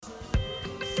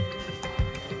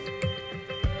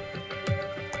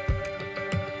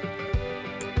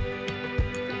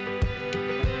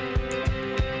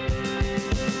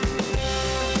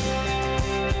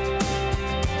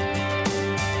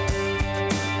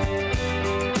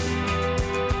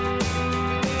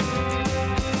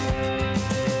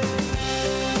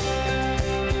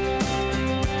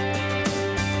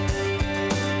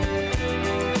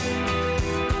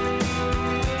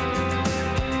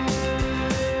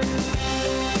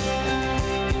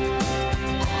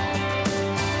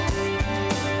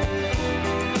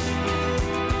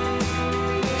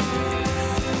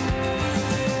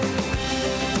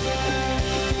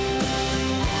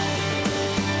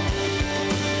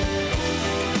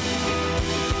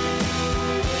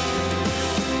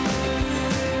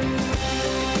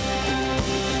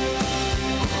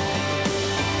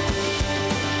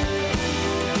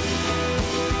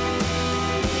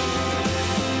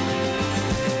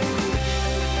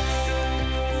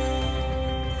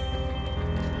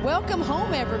Welcome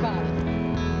home, everybody.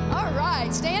 All right,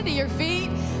 stand to your feet.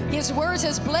 His word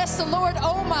says, bless the Lord,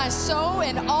 O my soul,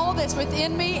 and all that's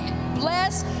within me.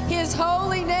 Bless his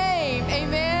holy name.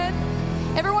 Amen.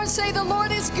 Everyone say, the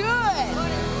Lord is good.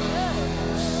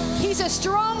 He's a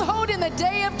stronghold in the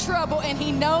day of trouble, and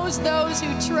he knows those who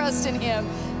trust in him.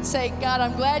 Say, God,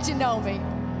 I'm glad you know me.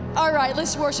 All right,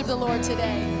 let's worship the Lord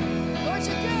today. Lord,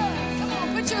 you're good. Come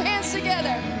on, put your hands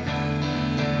together.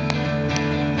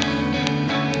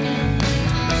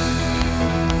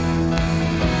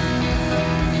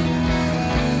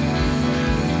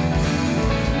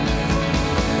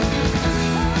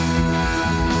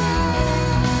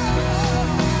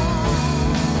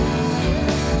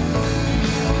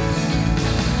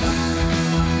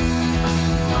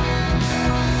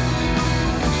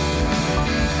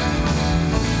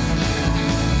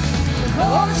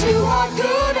 You are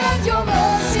good and your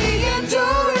mercy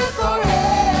endureth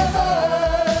forever.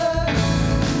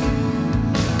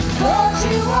 Lord,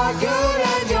 you are good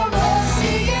and your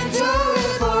mercy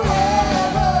endureth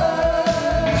forever.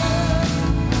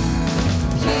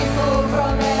 People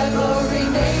from every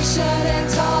nation and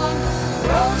tongue,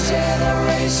 from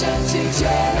generation to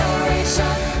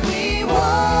generation, we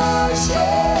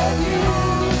worship you.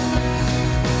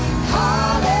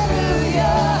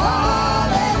 Hallelujah.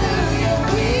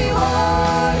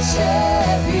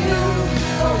 Worship you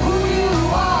for who you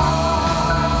are.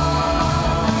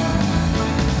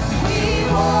 We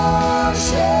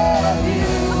worship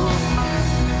you.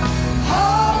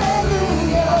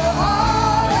 Hallelujah,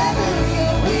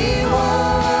 hallelujah. We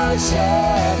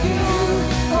worship you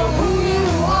for who you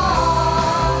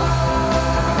are.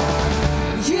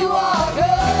 You are good.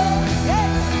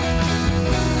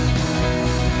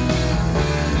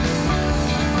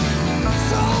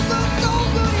 So good, so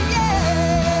good, yeah.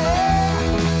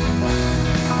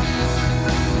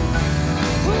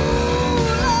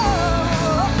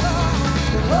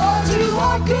 Lord, you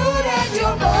are good and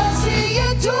your mercy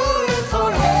endureth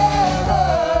forever.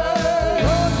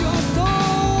 Lord, you're so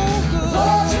good.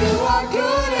 Lord, you are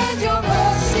good and your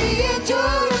mercy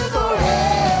endureth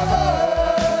forever.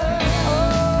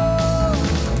 Oh,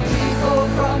 people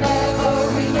from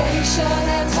every nation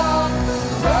and tongue,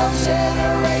 from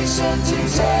generation to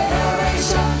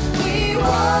generation, we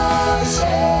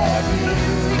worship you.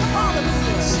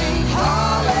 Sing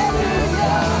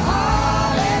hallelujah,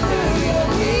 hallelujah.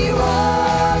 We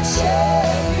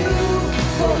worship you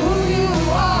for who you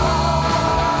are.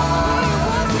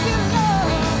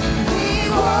 We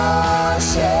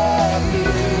worship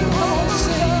you. Oh,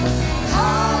 sing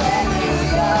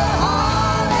hallelujah,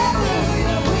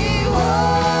 hallelujah. We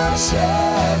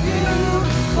worship you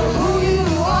for who you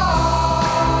are.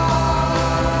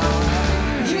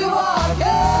 You are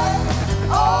good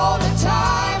all the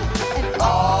time and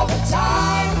all the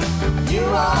time. You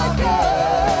are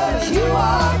good, you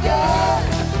are good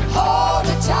all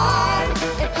the time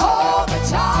and all the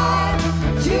time.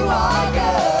 You are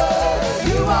good,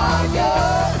 you are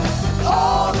good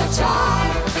all the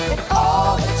time and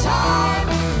all the time.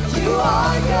 You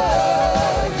are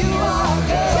good, you are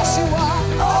good. Yes, you are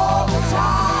all the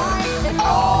time and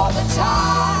all the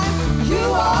time. You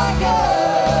are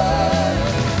good.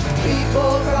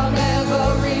 People from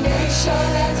every nation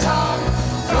and tongue,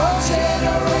 from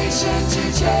generation to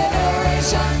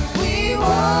generation, we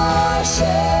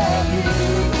worship you.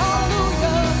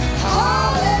 Hallelujah,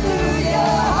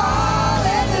 hallelujah,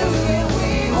 hallelujah.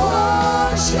 We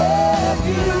worship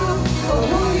you for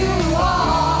who you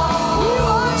are. We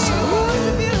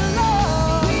worship you,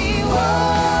 Lord. We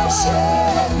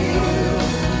worship you.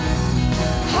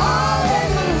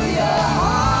 Hallelujah,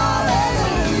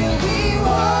 hallelujah. We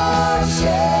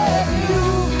worship you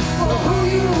for who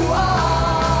you are.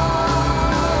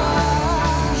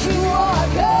 You are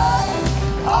good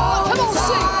all the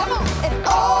time and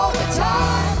all the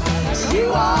time. You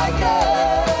are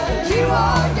good, you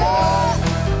are good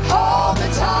all the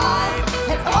time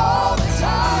and all the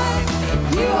time.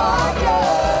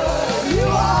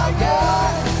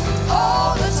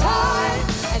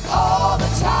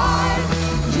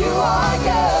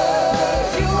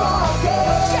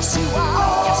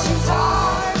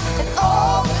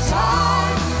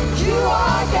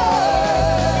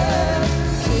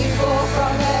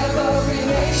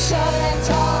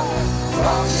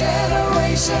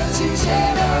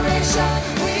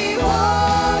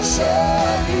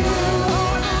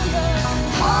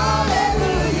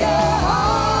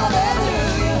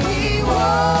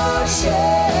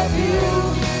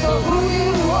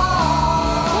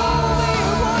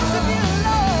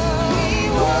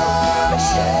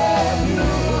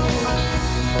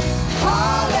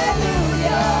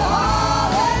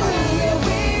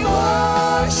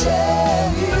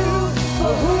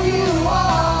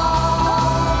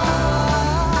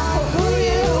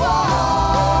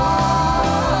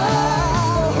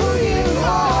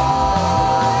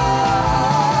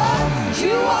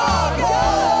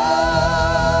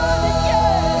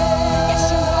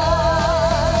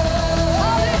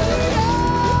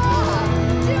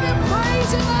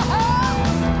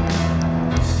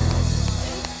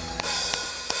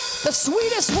 The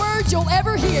sweetest word you'll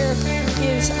ever hear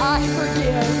is I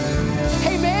forgive.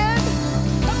 Amen.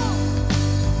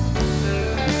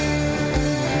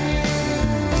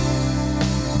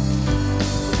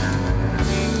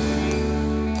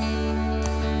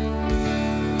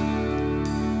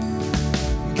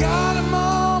 God, I'm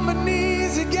on my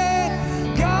knees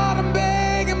again. God, I'm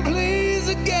begging, please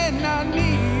again. I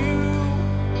need you.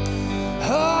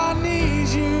 Oh, I need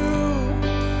you.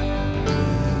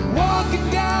 Walking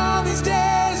down these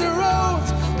desert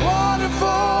roads, water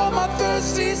for my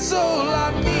thirsty soul.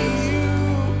 I need you.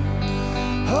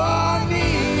 Oh, I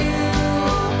need you.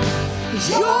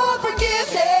 Your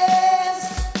forgiveness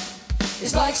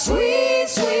is like sweet,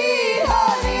 sweet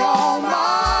honey on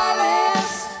my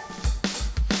lips,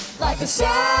 like the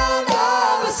sound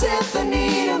of a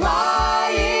symphony to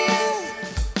my ears,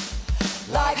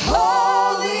 like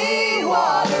holy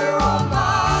water on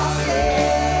my skin.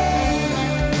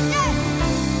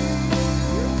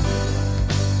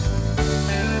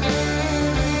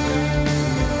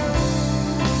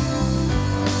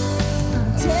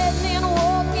 Dead men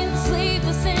walking,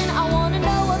 sleepless in. I want to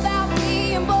know about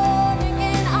being born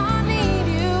again. I need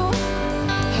you.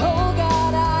 Oh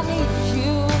God, I need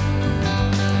you.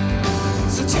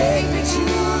 So take me to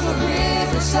the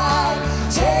riverside,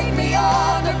 take me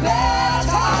under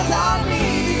baptized. I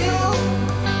need you.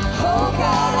 Oh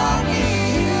God, I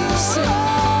need you.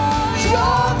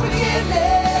 Your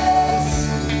forgiveness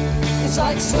is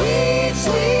like sweet,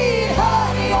 sweet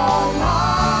honey on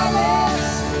my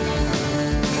lips,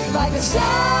 like the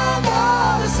sound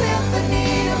of a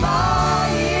symphony to my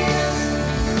ears,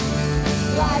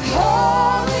 like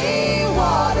holy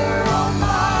water on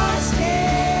my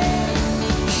skin.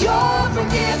 Your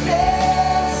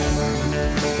forgiveness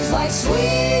is like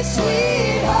sweet,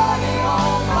 sweet honey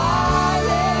on my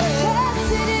lips.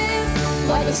 Yes, it is.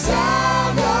 Like the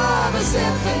sound of a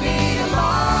symphony to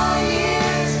my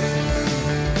ears,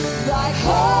 like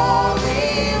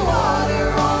holy water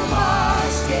on my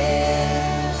skin.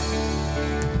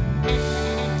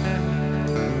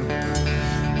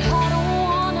 I don't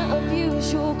want to abuse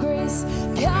your grace.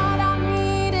 God, I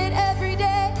need it every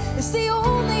day. It's the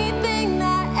only thing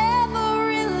that ever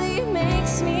really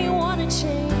makes me want to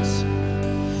change.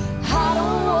 I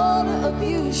don't want to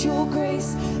abuse your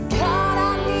grace. God, I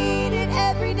need it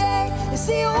every day. It's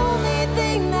the only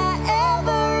thing that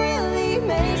ever really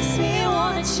makes me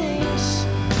want to change.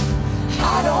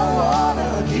 I don't wanna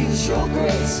abuse your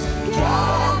grace.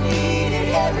 God, I need it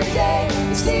every day.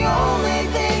 It's the only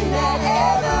thing that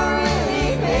ever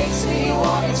really makes me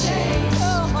wanna change.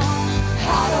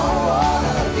 I don't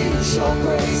wanna abuse your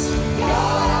grace.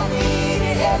 God, I need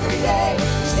it every day.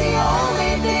 It's the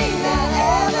only thing that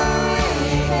ever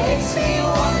really makes me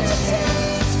wanna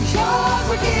change. Your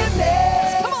forgiveness,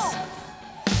 come on,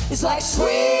 it's like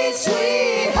sweet,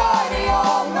 sweet honey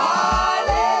on my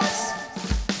lips,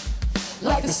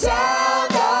 like the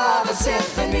sound of a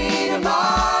symphony to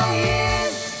my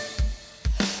ears,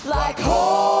 like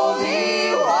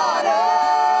holy water.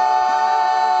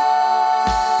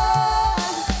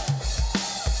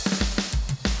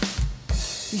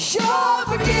 Your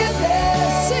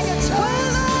forgiveness, sing it,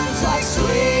 child. It's like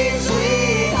sweet,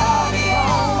 sweet honey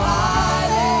on my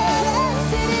lips.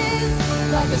 Yes, it is.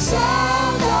 Like the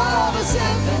sound of a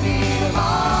symphony to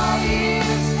my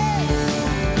ears,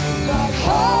 like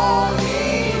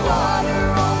holy water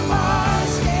on my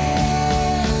skin.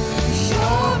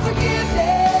 Your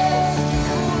forgiveness,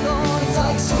 Lord, it's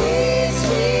like sweet,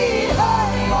 sweet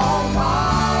honey on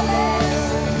my lips,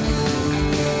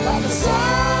 like the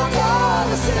sound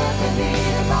of a symphony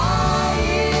to my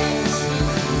ears,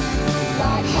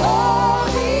 like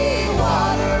holy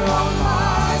water on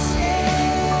my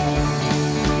skin,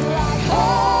 like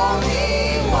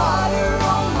holy water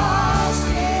on my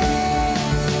skin,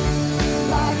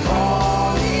 like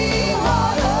holy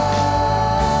water.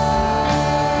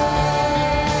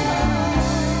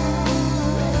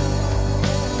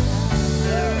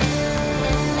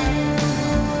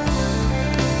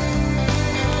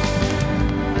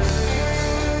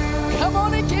 Come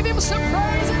on and give him some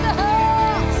praise in the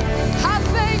house. I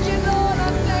thank you, Lord.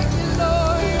 I thank you,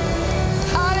 Lord.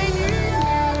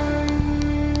 Hallelujah.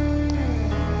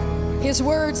 His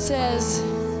word says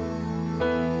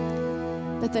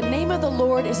that the name of the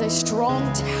Lord is a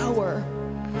strong tower.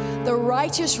 The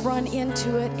righteous run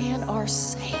into it and are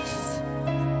safe.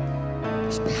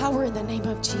 There's power in the name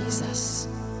of Jesus.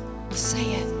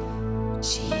 Say it.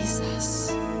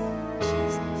 Jesus.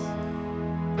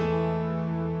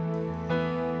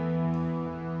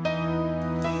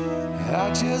 I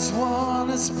just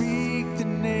want to speak the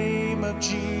name of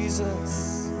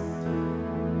Jesus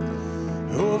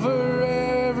over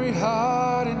every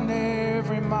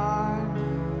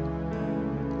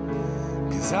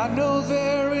 'Cause I know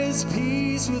there is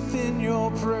peace within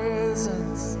your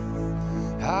presence.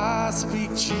 I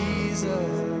speak Jesus.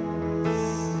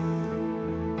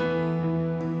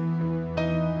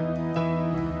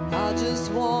 I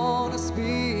just want to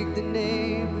speak the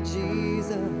name of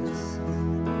Jesus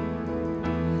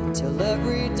till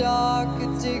every dark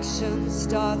addiction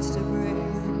starts to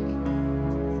break,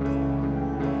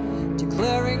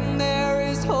 declaring there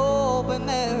is hope and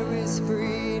there is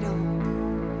freedom.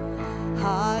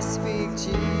 I speak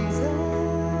Jesus.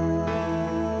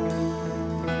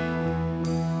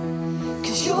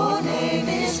 'Cause your name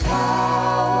is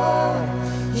power,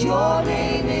 your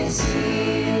name is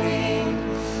healing,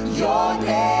 your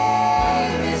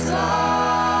name is life.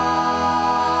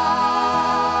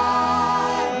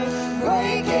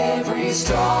 Break every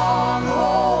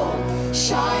stronghold,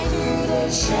 shine through the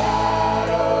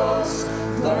shadows,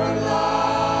 burn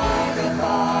like a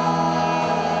fire.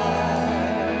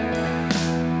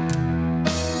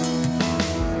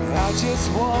 I just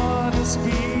want to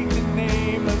speak the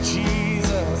name of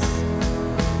Jesus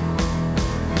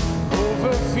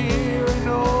over fear and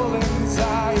all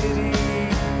anxiety.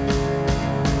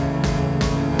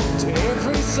 To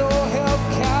every soul held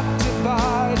captive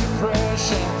by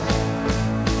depression,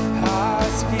 I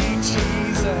speak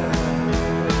Jesus.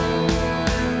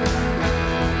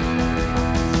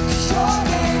 Your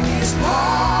name is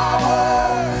power,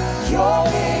 your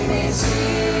name is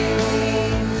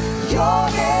healing, your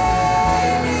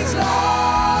name is life.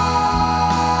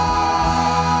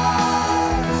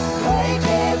 Break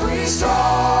every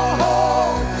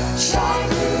stronghold, shine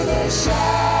through the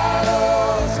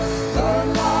shadows, burn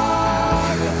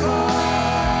like a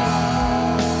fire.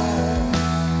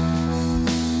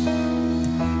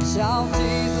 Shout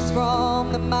Jesus from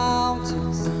the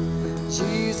mountains,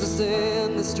 Jesus in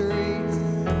the streets,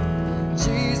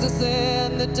 Jesus in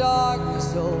the darkness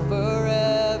over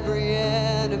every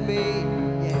enemy.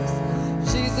 Yes,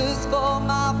 Jesus for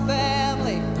my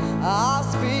family, I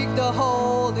speak the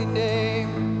holy name,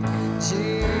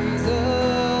 Jesus.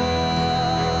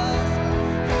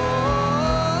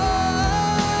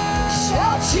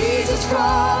 Shout Jesus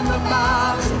from the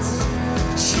mountains,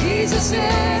 Jesus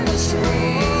in the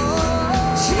streets,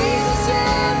 Jesus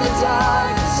in the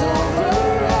darkness over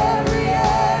every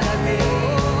enemy.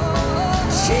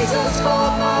 Jesus for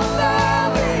my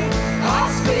family, I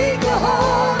speak the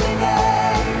holy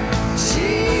name,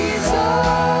 Jesus.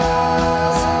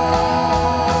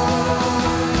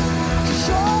 'Cause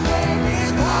your name is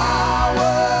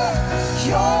power,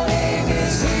 your name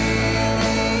is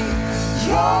healing,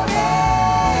 your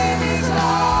name is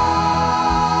life.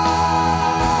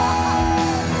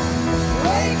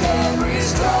 Break every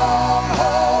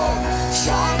stronghold,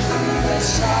 shine through the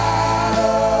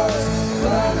shadows,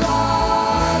 burn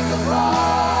like a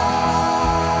fire.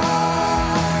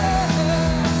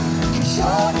 'Cause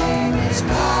your name is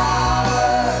power,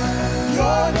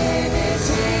 your name is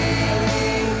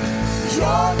healing,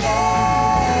 your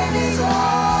name is life.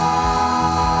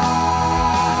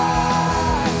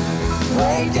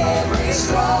 Break every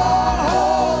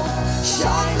stronghold,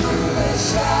 shine through the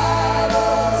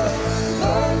shadows,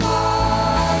 burn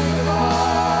like a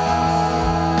fire.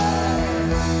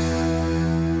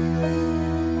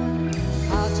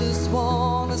 I just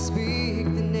want to speak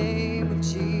the name of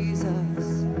Jesus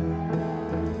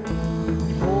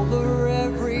over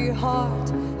every heart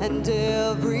and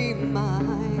every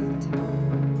mind.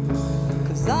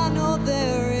 'Cause I know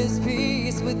there is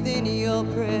peace within your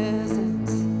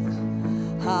presence.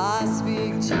 I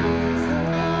speak Jesus.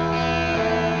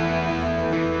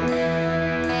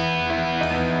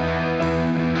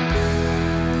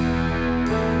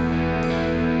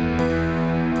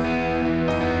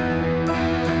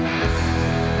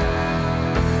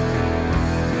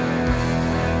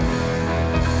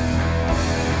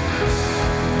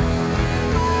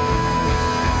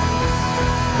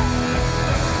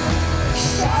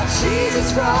 Shout Jesus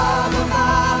from the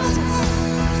mountains,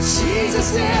 Jesus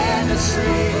in the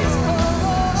streets,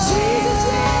 Jesus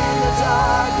in the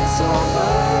darkness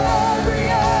over every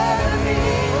enemy.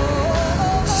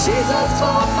 Jesus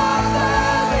for my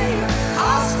family,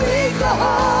 I speak the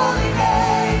holy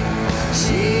name,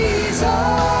 Jesus.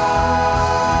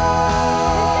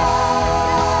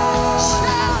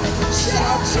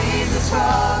 Shout Jesus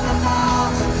from the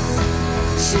mountains,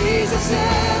 Jesus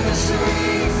in the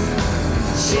streets,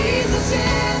 Jesus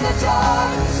in the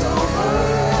darkness over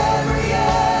every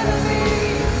enemy.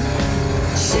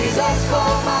 Jesus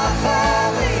for my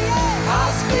family, I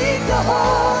speak the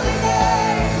holy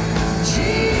name,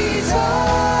 Jesus.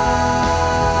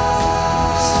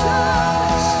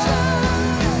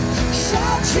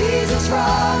 Shout Jesus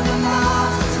from the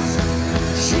mountains,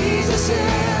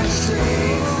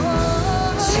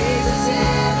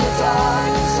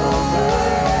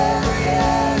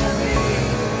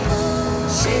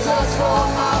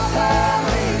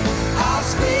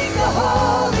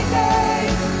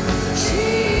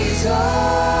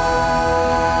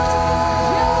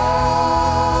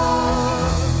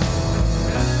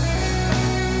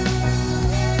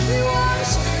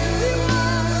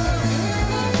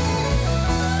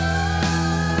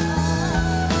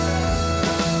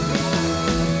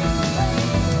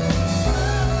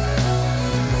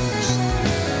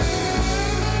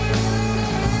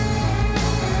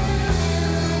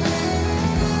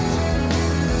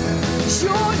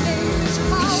 Your name is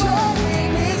power. Your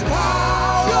name is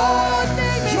power. Your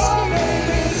name is Your name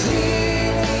is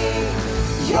healing.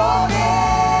 Your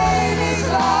name is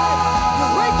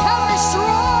life. break every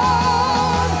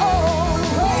stronghold.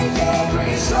 Break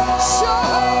every stronghold.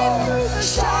 Shine through the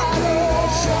Shine through the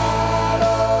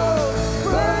shadows.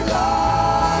 Burn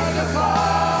like a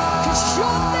fire. 'Cause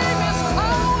your name is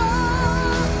power.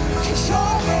 'Cause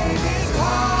your name is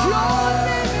power. Your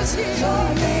name is Your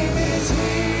healing. name is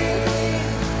healing.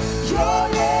 Your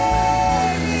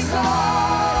name is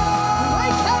life.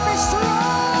 Break every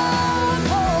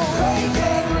stronghold. Break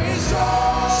every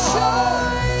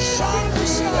stronghold. Shine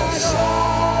through the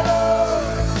shadows.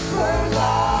 Burn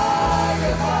like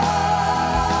a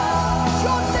fire.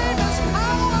 Your name is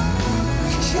power.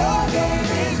 'Cause your name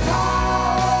is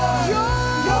power. Your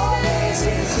Your name name is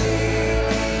is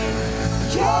healing.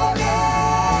 Your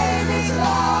name is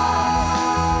life.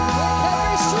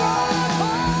 every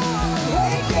stronghold.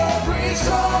 Break every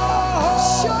stronghold.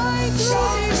 Shine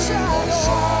through the shadows.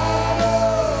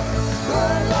 shadows.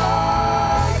 Burn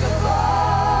like a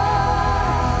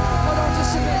fire. Hold on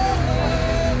just a minute.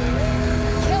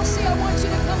 Kelsey, I want you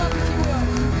to come up if you will.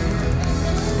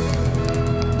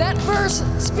 That verse,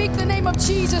 speak the name of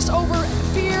Jesus over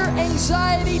fear,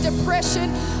 anxiety,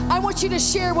 depression. I want you to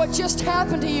share what just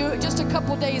happened to you just a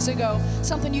couple days ago,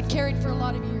 something you'd carried for a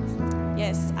lot of years.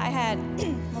 Yes, I had,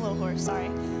 I'm a little hoarse, sorry.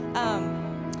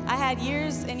 I had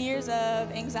years and years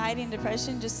of anxiety and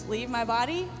depression just leave my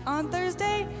body on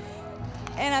Thursday.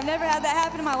 And I've never had that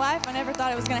happen in my life. I never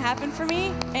thought it was gonna happen for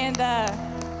me. And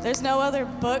there's no other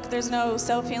book, there's no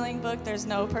self-healing book, there's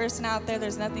no person out there,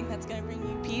 there's nothing that's gonna bring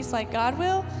you peace like God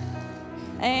will.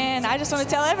 And I just wanna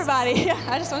tell everybody,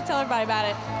 I just wanna tell everybody about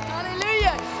it.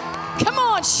 Hallelujah. Come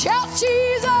on, shout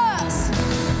Jesus.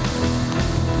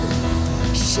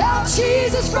 Shout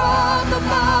Jesus from the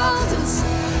mountains.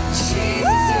 Jesus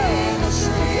in the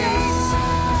streets.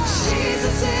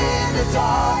 Jesus in the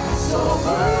darkness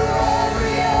over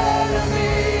every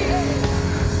enemy.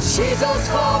 Jesus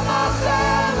for my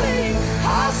family.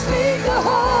 I speak the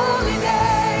holy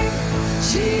name.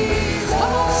 Jesus.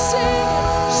 Come on, sing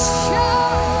it.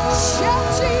 Shout, shout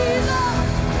Jesus.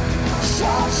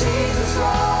 Shout Jesus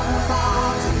from the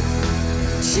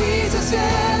mountains. Jesus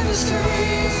in the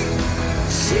streets.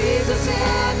 Jesus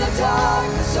in the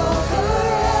darkness over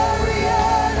every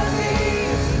enemy.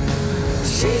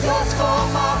 Jesus for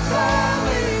my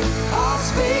family. I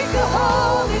speak the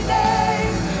holy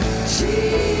name.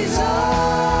 Jesus.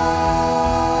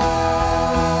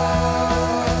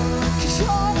 'Cause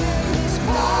your name is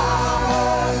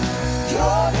power.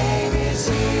 Your name is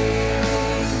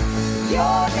healing.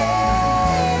 Your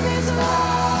name is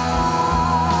life.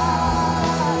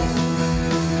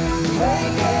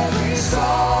 Break every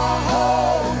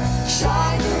stronghold.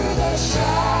 Shine through the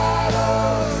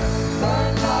shadows.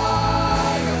 Burn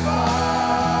like a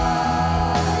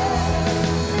fire.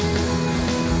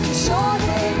 'Cause your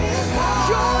name is power.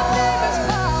 Your name is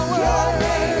power. Your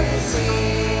name is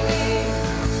healing.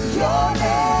 Your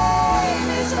name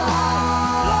is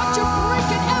life. Lord, you're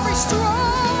breaking every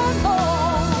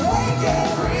stronghold. Break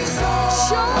every stronghold.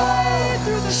 Shine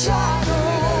through the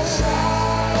shadows.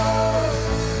 Shadows.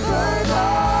 Burn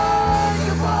like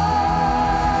a fire.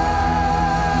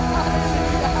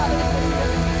 Hallelujah,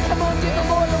 hallelujah. Come on, give the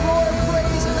Lord a roar of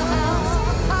praise in the house.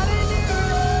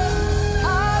 Hallelujah,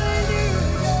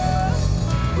 hallelujah.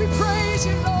 We praise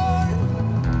you, Lord.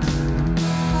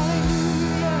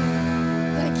 Hallelujah.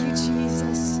 Thank you,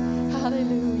 Jesus.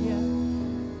 Hallelujah.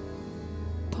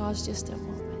 Pause just a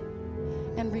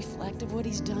moment and reflect of what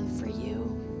he's done for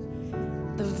you.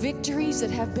 The victories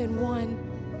that have been won.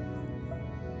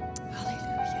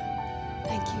 Hallelujah.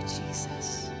 Thank you,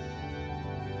 Jesus.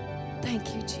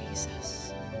 Thank you,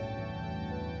 Jesus.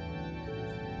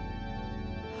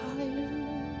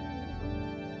 Hallelujah.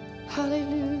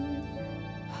 Hallelujah.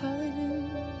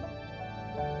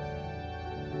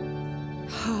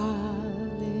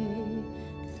 Hallelujah.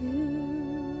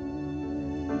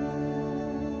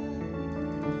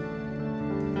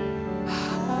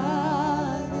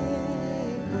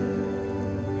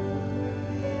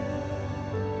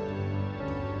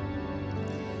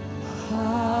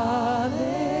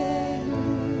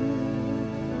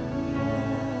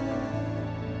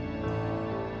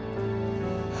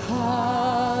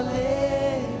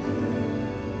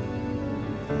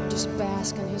 Just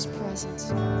bask in his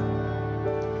presence.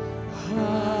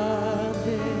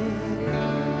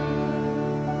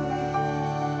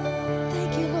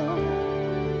 Thank you, Lord.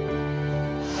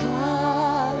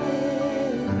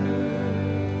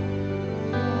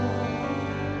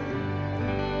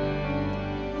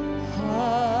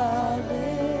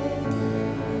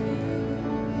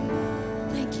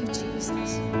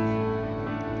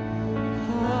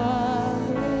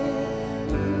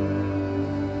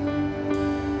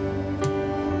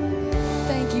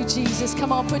 Jesus.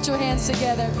 Come on, put your hands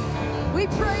together. We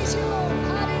praise you, Lord.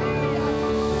 Hallelujah.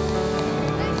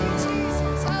 Thank you,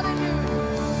 Jesus. Hallelujah.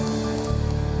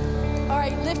 All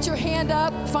right, lift your hand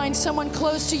up. Find someone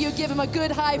close to you. Give them a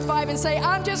good high five and say,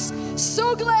 I'm just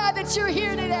so glad that you're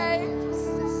here today.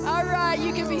 All right,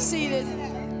 you can be seated.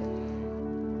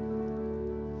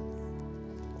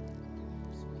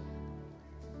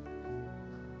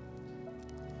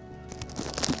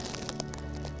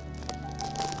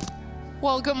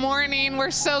 Well, good morning.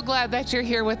 We're so glad that you're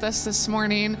here with us this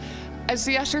morning. As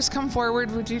the ushers come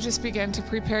forward, would you just begin to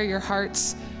prepare your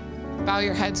hearts? Bow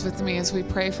your heads with me as we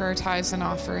pray for our tithes and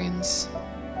offerings.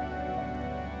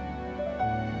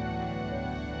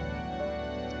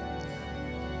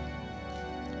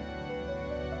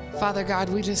 Father God,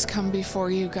 we just come before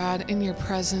you, God, in your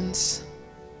presence.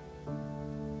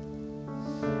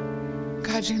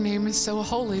 God, your name is so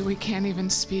holy, we can't even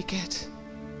speak it.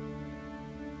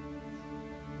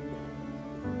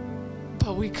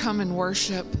 But we come and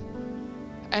worship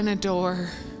and adore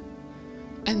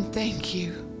and thank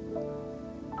you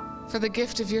for the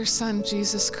gift of your Son,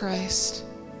 Jesus Christ,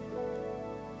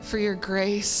 for your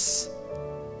grace,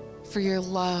 for your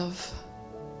love.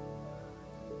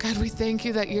 God, we thank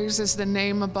you that yours is the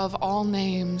name above all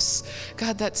names.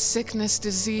 God, that sickness,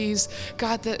 disease,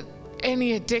 God, that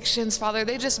any addictions, Father,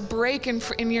 they just break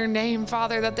in your name,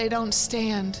 Father, that they don't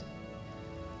stand.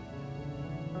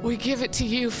 We give it to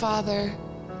you, Father.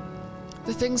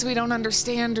 The things we don't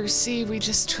understand or see, we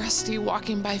just trust you,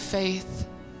 walking by faith.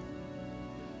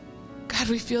 God,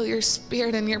 we feel your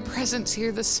spirit and your presence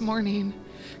here this morning.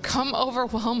 Come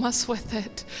overwhelm us with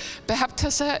it.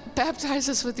 Baptize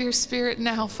us with your spirit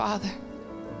now, Father.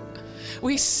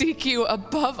 We seek you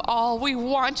above all. We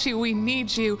want you. We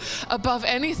need you above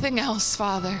anything else,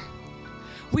 Father.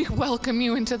 We welcome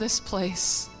you into this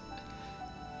place.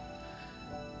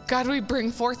 God, we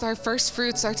bring forth our first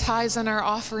fruits, our tithes, and our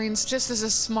offerings just as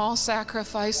a small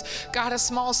sacrifice. God, a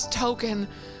small token.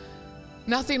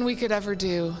 Nothing we could ever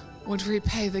do would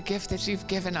repay the gift that you've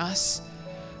given us.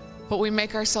 But we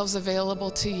make ourselves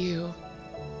available to you.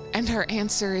 And our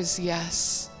answer is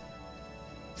yes.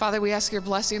 Father, we ask your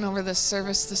blessing over this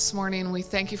service this morning. We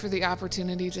thank you for the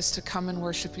opportunity just to come and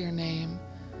worship your name.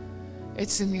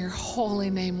 It's in your holy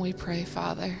name we pray,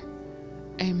 Father.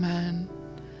 Amen.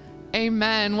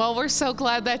 Amen. Well, we're so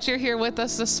glad that you're here with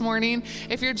us this morning.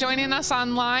 If you're joining us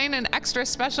online, an extra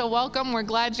special welcome. We're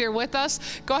glad you're with us.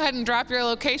 Go ahead and drop your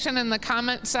location in the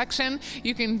comment section.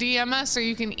 You can DM us or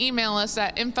you can email us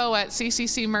at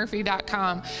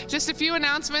info@cccmurphy.com. Just a few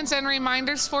announcements and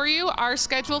reminders for you. Our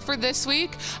schedule for this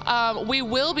week, we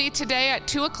will be today at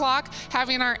 2 o'clock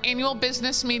having our annual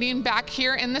business meeting back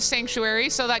here in the sanctuary.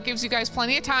 So that gives you guys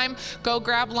plenty of time. Go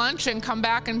grab lunch and come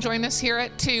back and join us here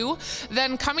at 2.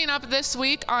 Then coming up this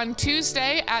week on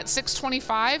Tuesday at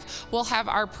 6:25, we'll have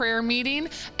our prayer meeting.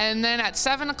 And then at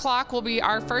 7 o'clock will be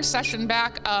our first session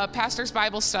back, Pastor's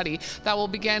Bible Study. That will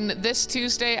begin this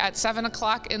Tuesday at 7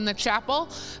 o'clock in the chapel.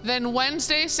 Then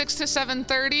Wednesday, 6 to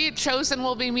 7:30, Chosen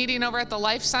will be meeting over at the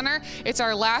Life Center. It's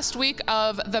our last week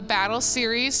of the Battle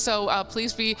series, so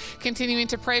please be continuing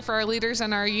to pray for our leaders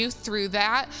and our youth through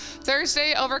that.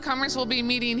 Thursday, Overcomers will be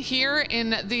meeting here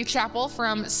in the chapel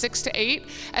from 6 to 8.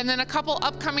 And then a couple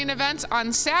upcoming events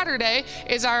on Saturday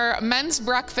is our men's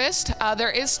breakfast.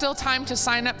 There is still time to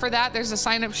sign up for that. There's a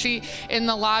sign-up sheet in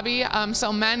the lobby.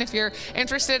 So men, if you're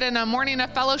interested in a morning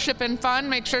of fellowship and fun,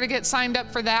 make sure to get signed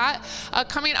up for that.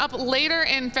 Coming up later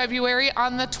in February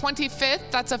on the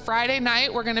 25th, that's a Friday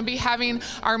night, we're going to be having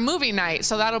our movie night.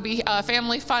 So that'll be a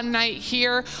family fun night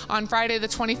here on Friday the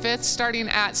 25th, starting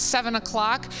at 7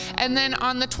 o'clock. And then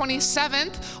on the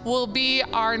 27th will be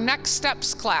our Next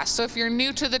Steps class. So if you're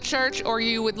new to the church or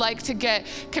you would like to get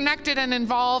connected and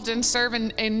involved and serve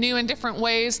in new and different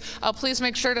ways, please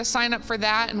make sure to sign up for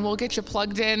that, and we'll get you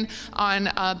plugged in on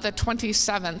the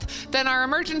 27th. Then our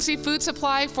emergency food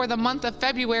supply for the month of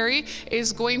February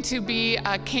is going to be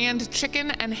canned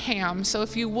chicken and ham. So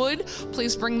if you would,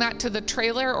 please bring that to the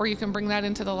trailer, or you can bring that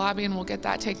into the lobby and we'll get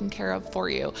that taken care of for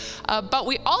you. But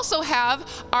we also have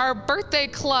our birthday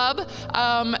club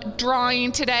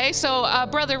drawing today. So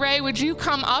Brother Ray, would you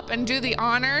come up and do the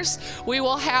honors? We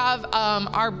will have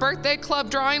our birthday club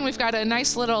drawing. We've got a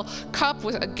nice little cup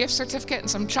with a gift certificate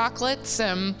and some chocolates.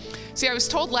 See, I was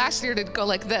told last year to go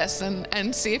like this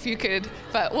and see if you could,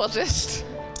 but we'll just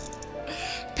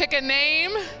pick a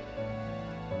name.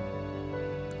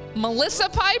 Melissa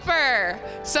Piper.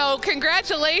 So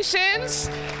congratulations.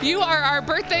 You are our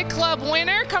birthday club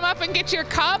winner. Come up and get your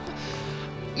cup.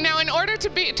 Now, in order to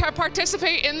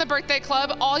participate in the birthday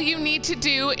club, all you need to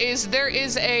do is there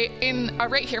is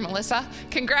right here, Melissa.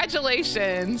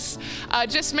 Congratulations.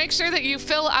 Just make sure that you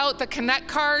fill out the Connect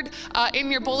card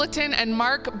in your bulletin and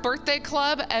mark birthday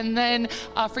club, and then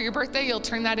for your birthday, you'll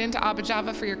turn that into Abba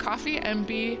Java for your coffee and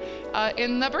be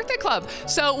in the birthday club.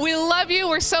 So we love you.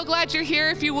 We're so glad you're here.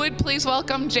 If you would, please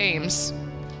welcome James.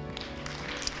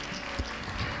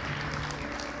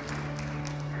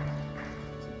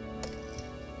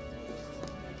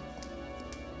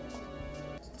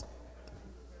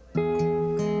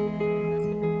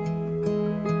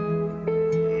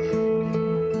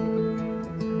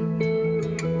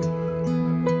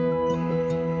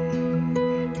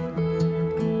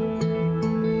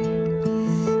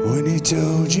 When he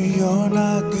told you you're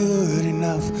not good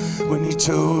enough, when he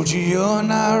told you you're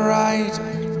not right,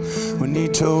 when he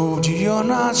told you you're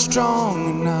not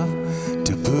strong enough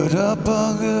to put up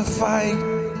a good fight,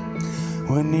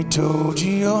 when he told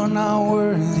you you're not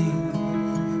worthy,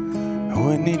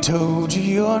 when he told you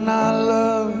you're not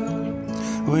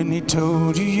loved, when he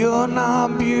told you you're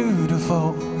not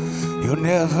beautiful, you'll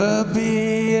never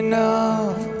be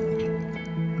enough.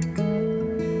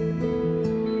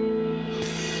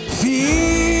 Fear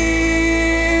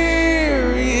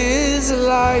is a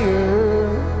liar.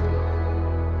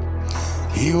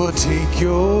 He will take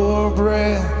your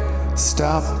breath,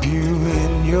 stop you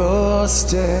in your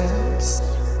steps.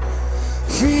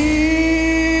 Fear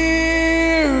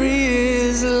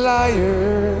is a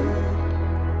liar.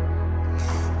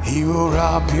 He will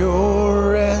rob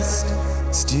your rest,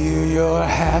 steal your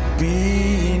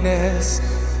happiness,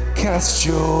 cast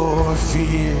your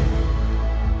fear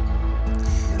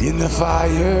in the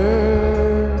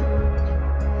fire,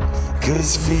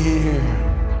 'cause fear,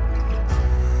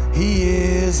 he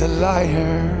is a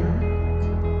liar.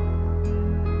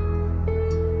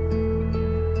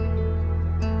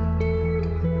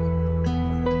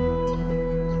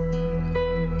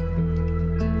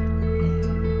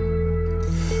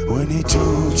 When he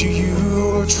told you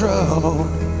you were troubled,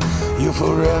 you'll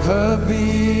forever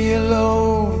be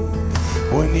alone.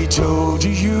 When he told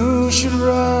you you should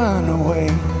run away,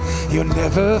 you'll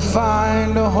never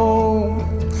find a home.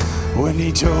 When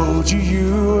he told you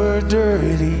you were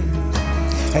dirty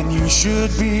and you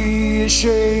should be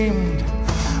ashamed.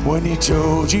 When he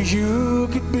told you you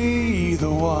could be the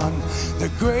one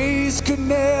that grace could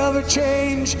never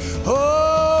change.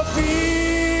 Oh,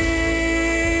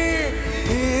 fear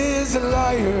is a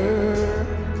liar.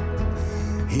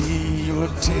 He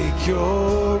will take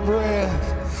your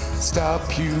breath,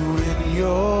 stop you in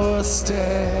your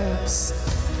steps.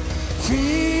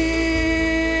 Fear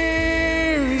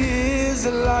is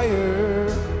a liar.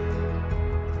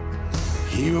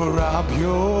 He will rob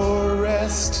your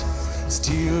rest,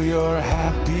 steal your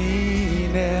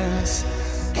happiness,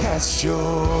 cast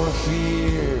your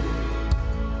fear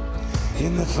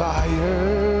in the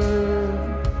fire.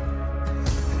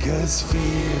 'Cause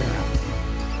fear,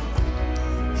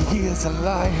 he is a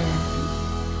liar.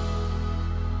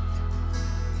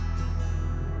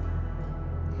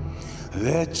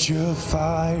 Let your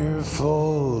fire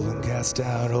fall and cast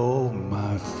out all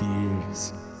my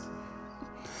fears.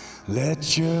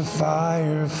 Let your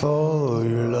fire fall,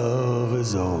 your love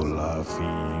is all I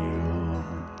feel.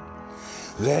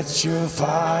 Let your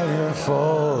fire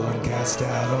fall and cast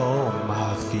out all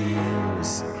my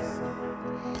fears.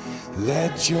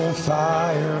 Let your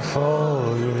fire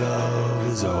fall, your love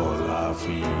is all I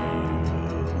feel.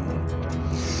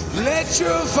 Let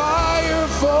your fire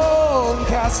fall and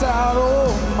cast out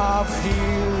all my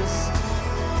fears.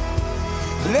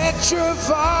 Let your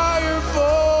fire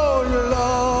fall, your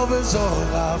love is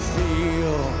all I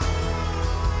feel.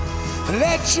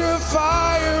 Let your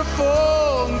fire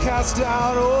fall and cast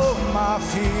out all my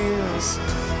fears.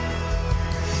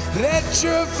 Let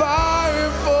your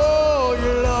fire fall,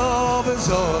 your love is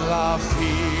all I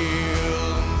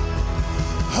feel.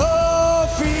 Oh,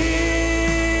 fear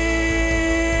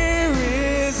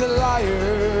is a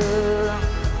liar.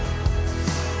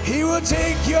 He will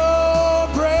take your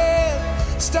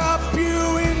breath, stop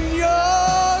you in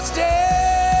your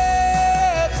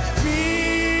steps.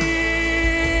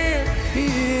 Fear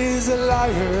is a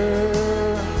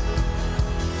liar.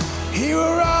 He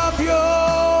will rob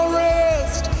your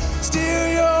rest, steal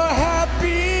your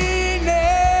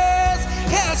happiness,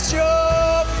 cast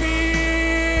your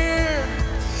fear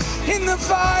in the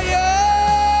fire.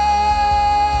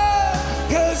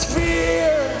 'Cause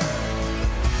fear,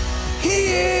 he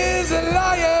is a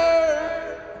liar.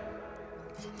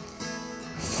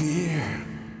 Fear,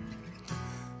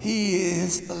 he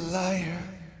is a liar.